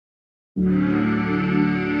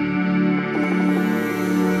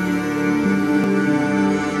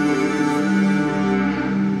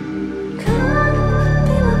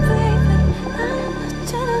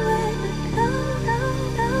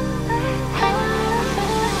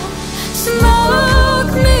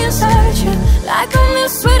like I'm your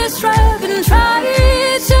sweetest drug, and tried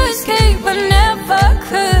to escape but never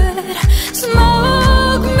could.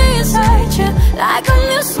 Smoke me inside you like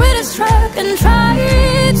I'm your sweetest drug, and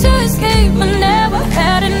tried to escape but never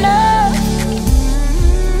had enough.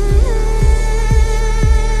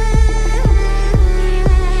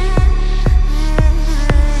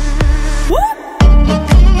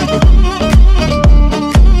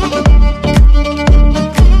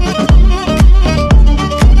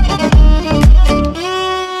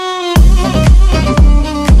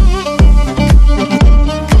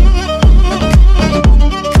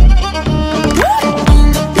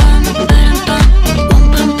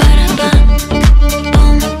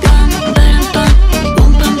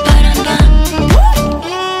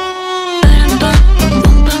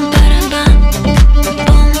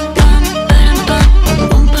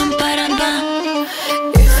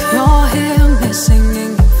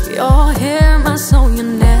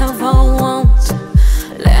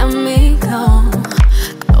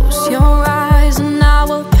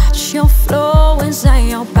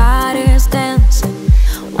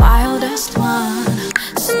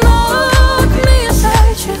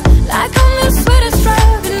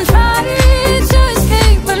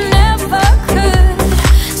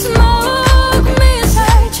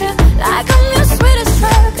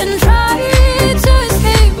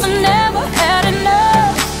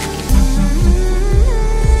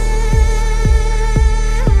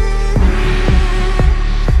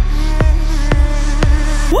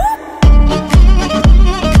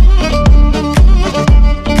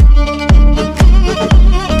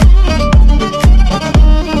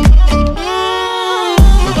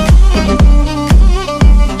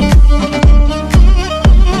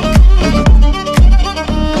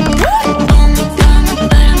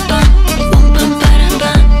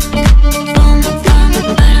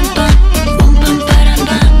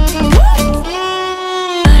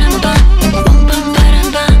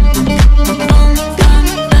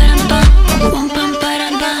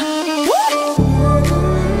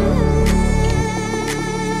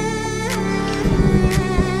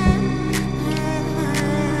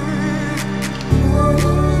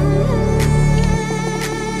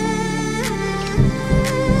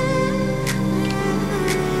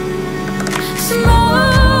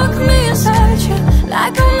 Smoke me inside you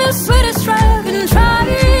like I'm your sweetest drug, and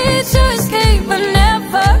tried to escape but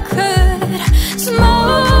never could.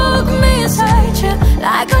 Smoke me inside you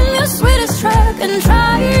like I'm your sweetest drug, and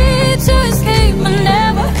tried to escape but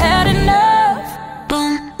never had enough.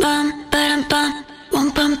 Boom, bum, ba-dum, bum, boom,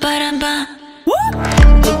 bum, ba-dum, bum.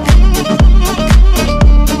 Woo!